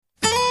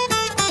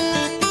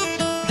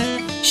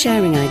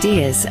sharing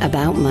ideas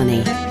about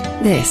money.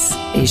 This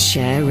is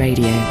Share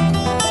Radio.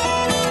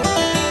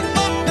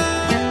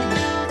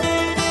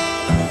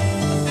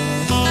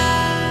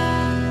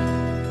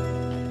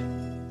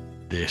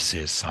 This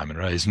is Simon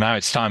Rose. Now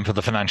it's time for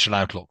the financial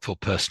outlook for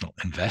personal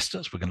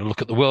investors. We're going to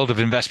look at the world of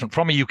investment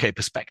from a UK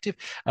perspective.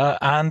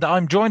 And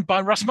I'm joined by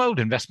Russ Mould,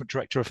 Investment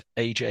Director of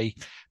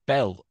AJ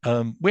Bell.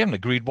 We haven't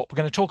agreed what we're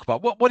going to talk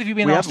about. What have you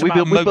been asked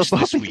about most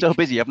this week? We've been so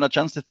busy. I haven't had a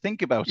chance to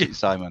think about it,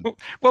 Simon.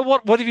 Well,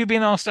 what have you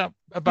been asked about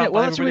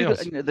by everybody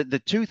else?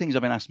 The two things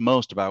I've been asked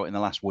most about in the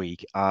last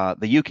week are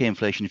the UK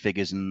inflation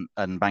figures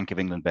and Bank of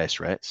England base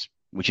rates,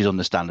 which is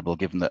understandable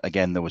given that,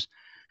 again, there was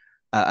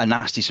a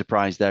nasty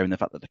surprise there in the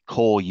fact that the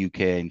core UK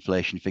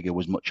inflation figure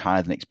was much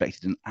higher than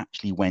expected and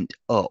actually went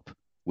up,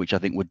 which I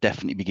think would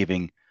definitely be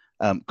giving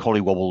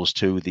collywobbles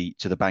to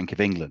the Bank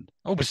of England.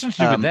 Oh, but it's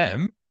nothing to do with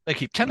them. They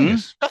keep telling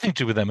us. Nothing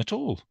to do with them at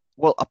all.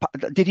 Well,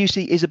 did you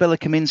see Isabella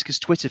Kaminska's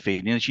Twitter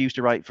feed? You know, she used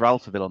to write for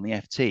Alphaville on the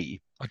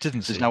FT. I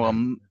didn't see it.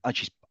 Now,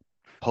 she's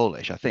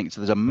Polish, I think.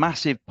 So there's a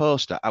massive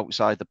poster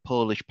outside the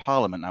Polish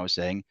Parliament now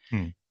saying,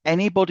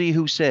 anybody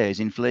who says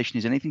inflation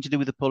is anything to do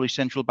with the Polish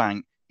Central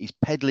Bank is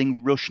peddling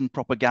Russian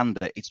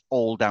propaganda. It's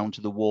all down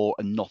to the war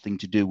and nothing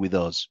to do with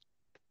us.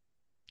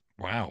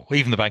 Wow.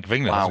 Even the Bank of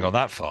England hasn't gone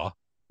that far.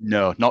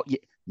 No,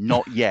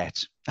 not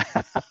yet.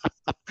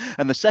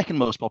 And the second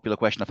most popular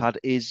question I've had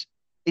is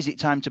it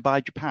time to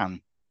buy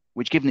Japan?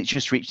 Which, given it's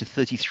just reached a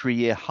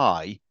 33-year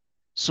high,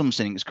 some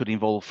things could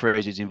involve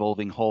phrases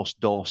involving horse,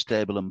 door,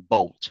 stable and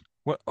bolt.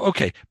 Well,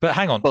 okay, but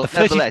hang on. A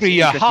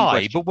 33-year high,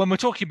 question. But when we're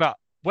talking about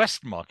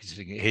Western markets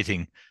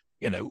hitting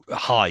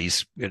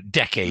highs,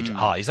 decade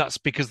highs, that's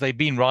because they've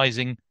been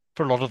rising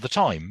for a lot of the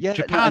time. Yeah,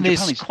 Japan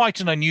is quite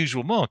an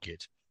unusual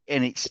market.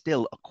 And it's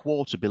still a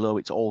quarter below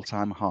its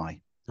all-time high.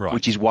 Right.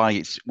 Which is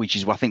I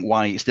think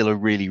why it's still a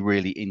really,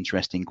 really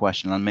interesting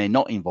question and may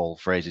not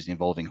involve phrases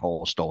involving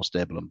horse, door,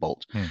 stable and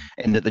bolt.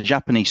 In that the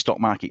Japanese stock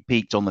market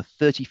peaked on the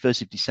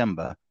 31st of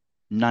December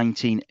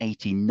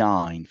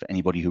 1989 for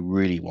anybody who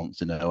really wants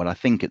to know, and I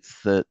think it's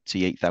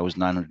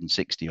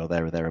 38,960 or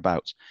there or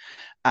thereabouts.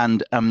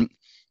 And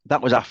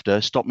that was after,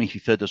 stop me if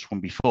you've heard this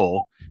one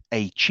before,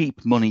 a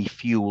cheap money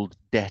fueled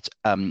debt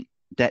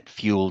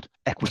fueled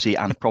equity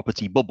and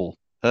property bubble.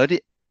 Heard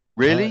it?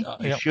 Really?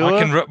 You sure?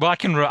 I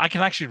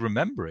can actually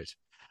remember it.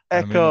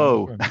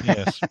 Echo.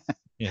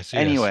 Yes.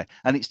 Anyway,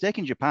 and it's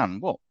taken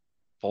Japan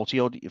 30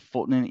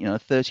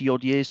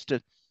 odd years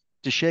to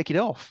shake it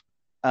off.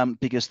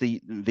 Because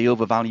the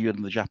overvalue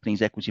of the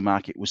Japanese equity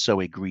market was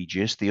so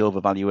egregious, the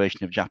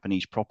overvaluation of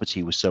Japanese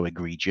property was so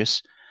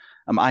egregious.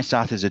 I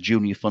started as a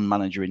junior fund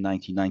manager in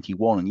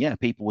 1991, and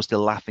people were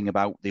still laughing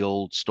about the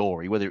old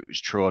story, whether it was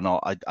true or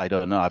not. I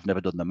don't know. I've never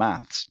done the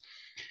maths.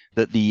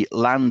 That the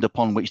land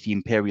upon which the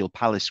Imperial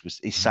Palace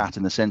is sat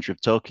in the center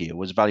of Tokyo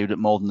was valued at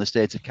more than the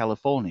state of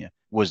California.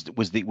 Was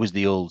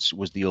the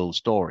old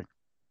story.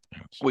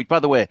 Which, by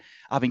the way,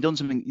 having done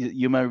something,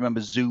 you may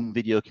remember Zoom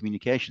video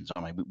communications.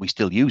 I mean, we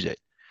still use it,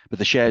 but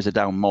the shares are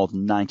down more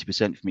than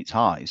 90% from its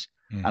highs.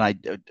 And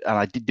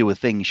I did do a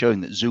thing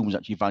showing that Zoom was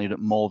actually valued at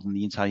more than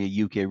the entire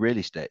UK real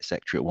estate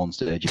sector at one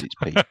stage at its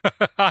peak,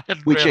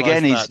 which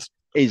again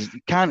is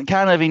kind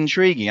of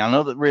intriguing. I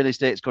know that real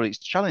estate's got its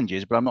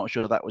challenges, but I'm not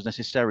sure that was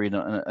necessarily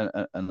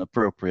an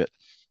appropriate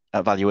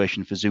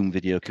valuation for Zoom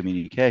video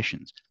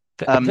communications.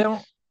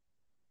 Japan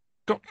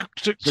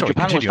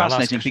was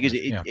fascinating because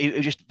it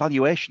was just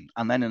valuation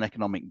and then an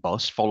economic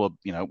bust followed,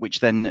 which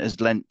then has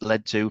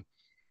led to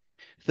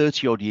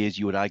 30 odd years,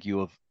 you would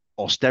argue, of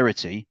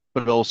austerity,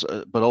 but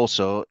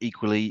also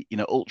equally,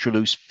 ultra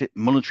loose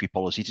monetary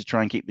policy to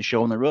try and keep the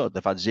show on the road.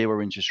 They've had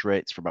zero interest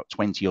rates for about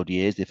 20 odd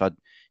years. They've had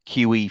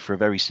QE for a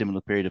very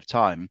similar period of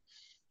time.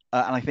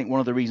 And I think one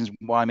of the reasons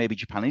why maybe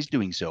Japan is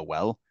doing so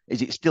well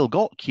is it's still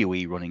got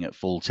QE running at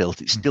full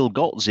tilt. It's still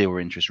got zero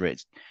interest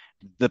rates.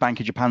 The Bank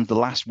of Japan's the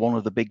last one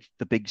of the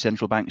big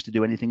central banks to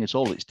do anything at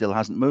all. It still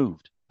hasn't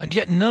moved. And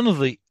yet none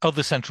of the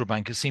other central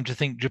bankers seem to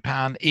think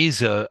Japan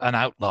is an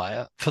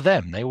outlier for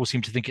them. They all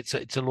seem to think it's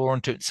a law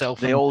unto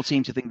itself. They all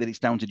seem to think that it's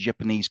down to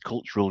Japanese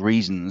cultural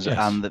reasons,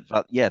 and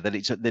that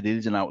it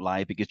is an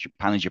outlier because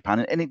Japan is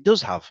Japan, and it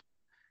does have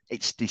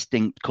its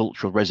distinct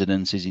cultural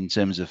resonances in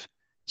terms of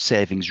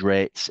savings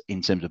rates,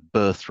 in terms of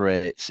birth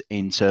rates,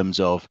 in terms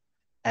of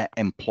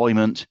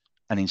employment,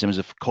 and in terms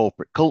of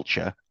corporate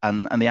culture.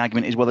 And the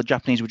argument is, well, the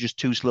Japanese were just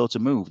too slow to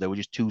move. They were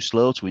just too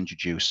slow to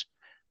introduce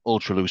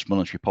ultra-loose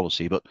monetary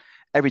policy. But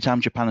every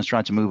time Japan has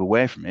tried to move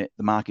away from it,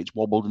 the market's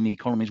wobbled and the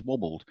economy's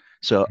wobbled.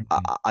 So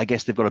I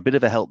guess they've got a bit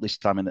of a help this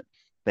time in that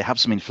they have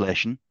some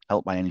inflation,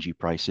 helped by energy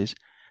prices.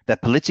 They're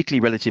politically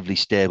relatively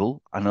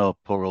stable. I know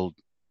poor old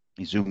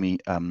Mr.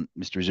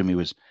 Izumi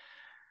was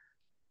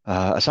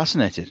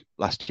assassinated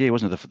last year,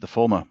 wasn't it? The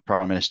former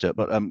prime minister.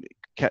 But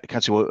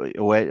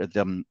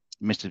Katsuo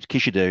Mr.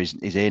 Kishida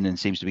is in and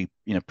seems to be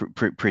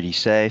pretty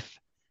safe.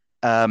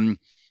 And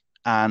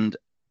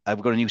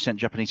we've got a new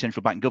Japanese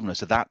central bank governor,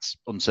 so that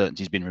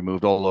uncertainty has been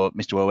removed, although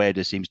Mr.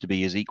 Ueda seems to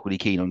be as equally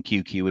keen on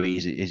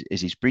QQE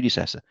as his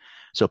predecessor.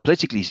 So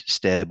politically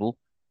stable,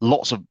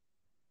 lots of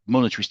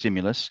monetary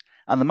stimulus,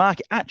 And the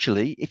market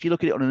actually, if you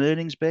look at it on an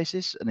earnings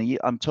basis, and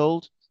I'm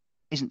told,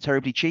 isn't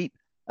terribly cheap.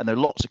 And there are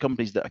lots of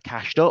companies that are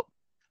cashed up,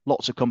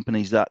 lots of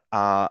companies that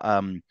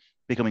are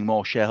becoming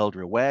more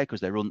shareholder aware because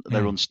they're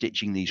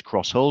unstitching these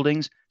cross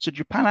holdings. So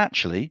Japan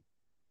actually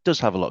does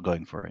have a lot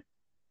going for it.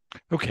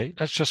 Okay,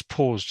 let's just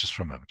pause just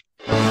for a moment.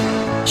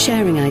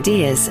 Sharing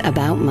ideas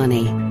about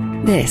money.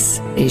 This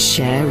is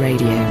Share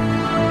Radio.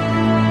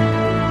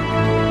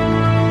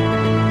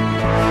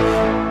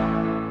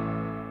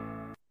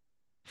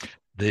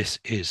 This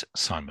is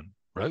Simon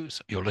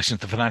Rose. You're listening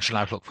to the Financial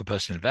Outlook for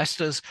Personal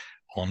Investors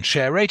on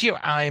Share Radio.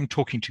 I am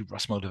talking to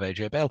Russ Mould of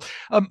AJ Bell.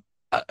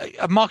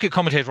 A market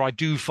commentator I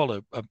do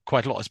follow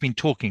quite a lot has been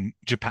talking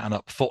Japan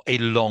up for a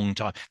long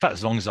time. In fact,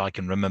 as long as I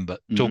can remember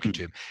talking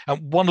to him.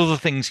 And one of the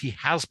things he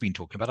has been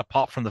talking about,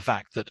 apart from the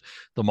fact that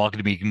the market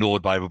will be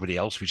ignored by everybody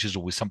else, which is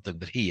always something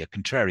that he, a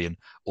contrarian,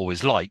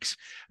 always likes,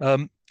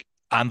 and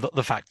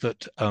the fact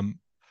that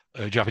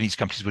Japanese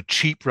companies were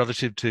cheap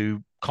relative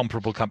to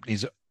comparable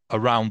companies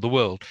around the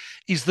world,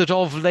 is that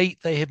of late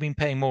they have been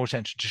paying more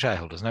attention to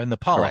shareholders. Now, in the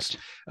past,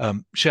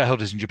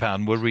 shareholders in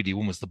Japan were really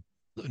almost the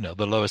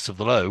lowest of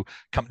the low.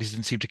 Companies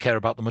didn't seem to care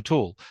about them at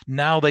all.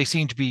 Now they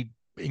seem to be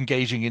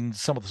engaging in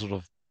some of the sort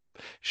of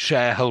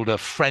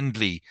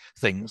shareholder-friendly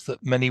things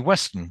that many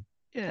Western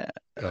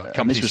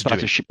companies this was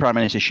part of Prime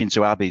Minister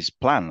Shinzo Abe's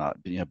plan,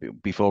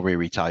 before he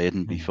retired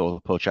and before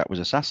Pochak was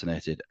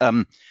assassinated.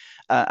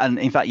 And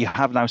in fact, you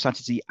have now started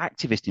to see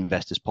activist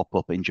investors pop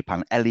up in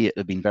Japan. Elliott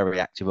have been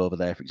very active over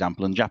there, for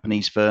example, and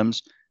Japanese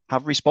firms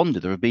have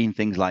responded. There have been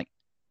things like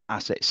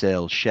asset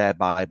sales, share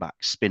buybacks,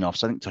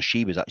 spin-offs. I think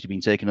Toshiba's actually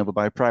been taken over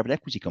by a private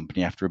equity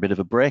company after a bit of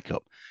a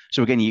breakup.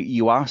 So again,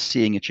 you are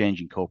seeing a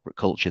change in corporate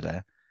culture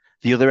there.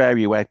 The other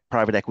area where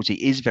private equity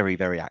is very,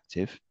 very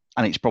active,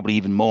 and it's probably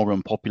even more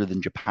unpopular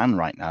than Japan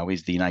right now,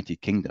 is the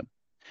United Kingdom,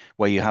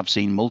 where you have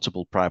seen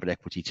multiple private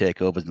equity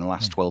takeovers in the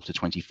last 12 to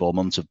 24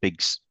 months of big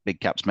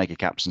caps, mega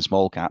caps, and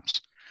small caps.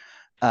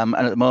 And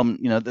at the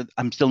moment,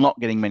 I'm still not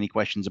getting many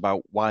questions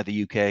about why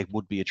the UK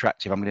would be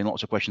attractive. I'm getting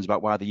lots of questions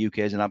about why the UK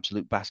is an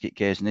absolute basket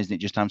case, and isn't it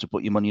just time to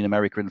put your money in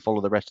America and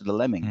follow the rest of the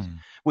lemmings?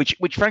 Which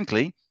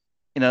frankly,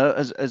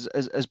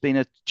 has been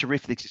a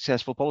terrifically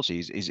successful policy.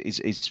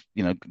 Is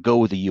go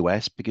with the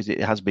US because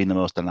it has been the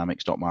most dynamic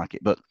stock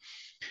market, but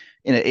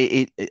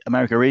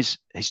America is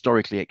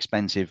historically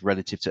expensive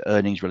relative to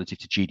earnings, relative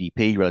to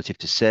GDP, relative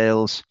to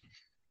sales.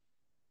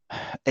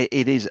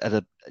 It is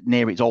at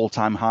near its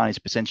all-time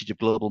highest percentage of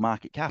global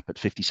market cap at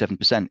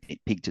 57%. It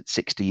peaked at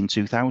 60 in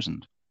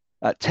 2000.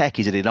 Tech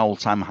is at an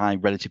all-time high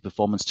relative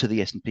performance to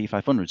the S&P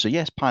 500. So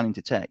yes, piling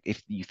to tech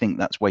if you think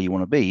that's where you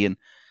want to be. And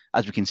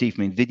as we can see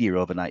from NVIDIA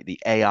overnight, the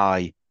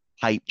AI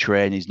hype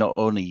train is not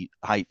only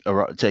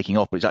taking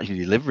off, but it's actually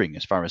delivering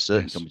as far as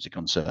certain companies are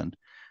concerned.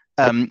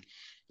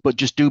 But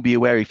just do be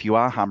aware if you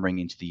are hammering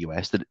into the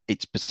US that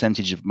its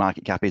percentage of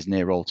market cap is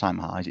near all-time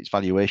highs. Its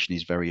valuation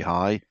is very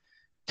high.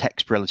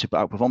 Tech's relative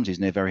outperformance is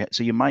near very high.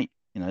 So you might,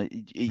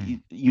 you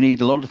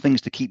need a lot of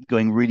things to keep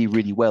going really,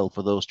 really well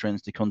for those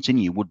trends to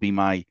continue would be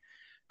my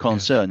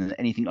concern. And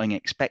anything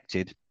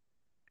unexpected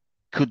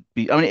could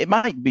be, it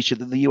might be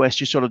that the US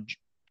just sort of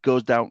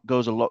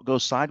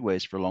goes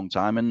sideways for a long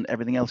time and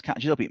everything else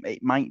catches up.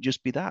 It might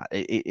just be that.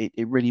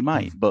 It really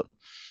might. But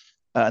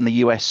and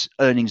the US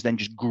earnings then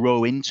just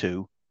grow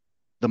into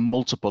the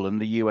multiple,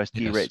 and the US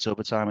derates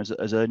over time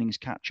as earnings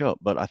catch up.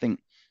 But I think,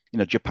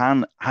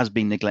 Japan has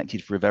been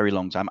neglected for a very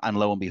long time, and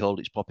lo and behold,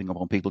 it's popping up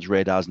on people's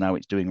radars now.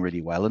 It's doing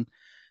really well, and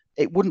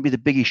it wouldn't be the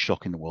biggest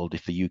shock in the world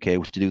if the UK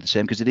was to do the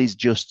same, because it is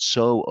just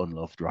so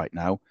unloved right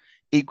now.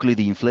 Equally,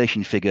 the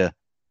inflation figure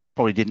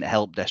probably didn't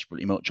help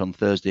desperately much on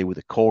Thursday, with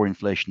the core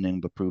inflation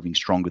number proving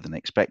stronger than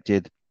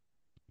expected.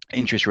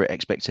 Interest rate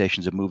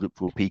expectations have moved up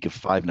to a peak of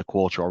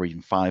 5.25% or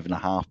even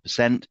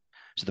 5.5%.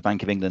 So the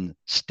Bank of England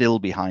still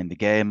behind the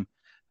game,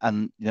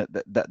 and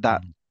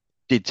that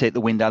did take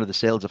the wind out of the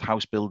sails of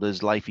house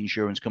builders, life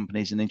insurance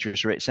companies, and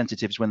interest rate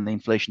sensitives when the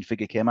inflation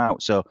figure came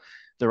out. So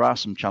there are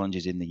some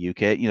challenges in the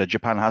UK.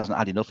 Japan hasn't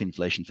had enough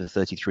inflation for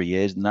 33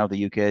 years, and now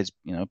the UK has,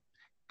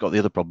 got the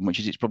other problem, which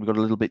is it's probably got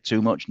a little bit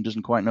too much and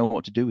doesn't quite know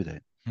what to do with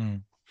it.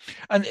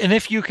 And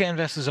if UK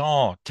investors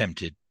are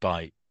tempted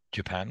by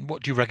Japan,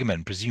 what do you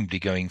recommend? Presumably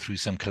going through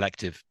some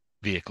collective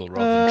vehicle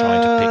rather than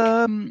trying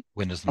to pick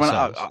winners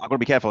themselves. I've got to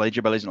be careful.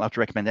 AJ Bell isn't allowed to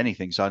recommend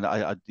anything, so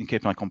I in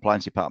case my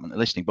compliance department are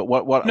listening. But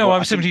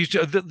I'm simply,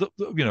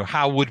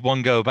 how would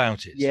one go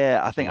about it? Yeah,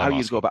 I think how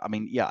you'd go about.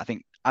 I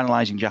think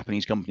analysing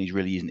Japanese companies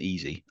really isn't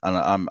easy, and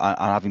I'm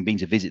having been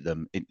to visit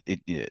them,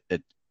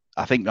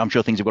 I'm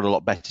sure things have got a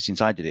lot better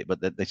since I did it,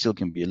 but they still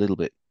can be a little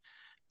bit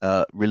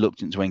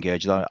reluctant to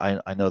engage.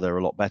 I know they're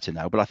a lot better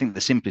now, but I think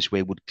the simplest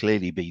way would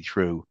clearly be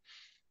through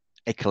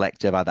a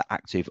collective, either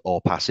active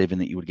or passive,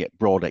 and that you would get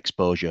broad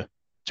exposure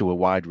to a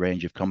wide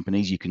range of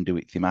companies. You can do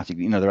it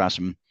thematically. There are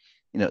some,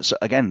 so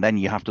again, then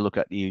you have to look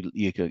at you're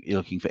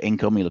looking for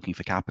income, you're looking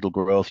for capital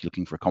growth, you're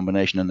looking for a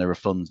combination, and there are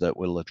funds that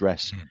will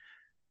address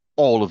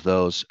all of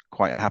those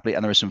quite happily.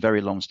 And there are some very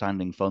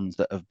long-standing funds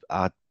that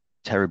are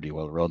terribly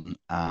well run,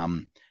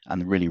 and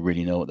really,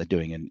 really know what they're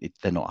doing, and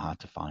they're not hard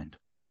to find.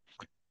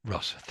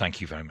 Russ,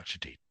 thank you very much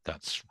indeed.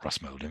 That's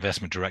Russ Mould,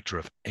 Investment Director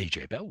of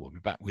AJ Bell. We'll be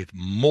back with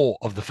more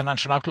of the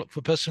financial outlook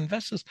for personal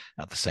investors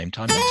at the same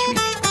time next week.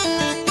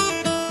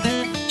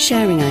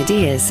 Sharing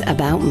ideas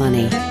about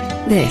money.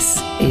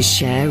 This is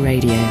Share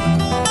Radio.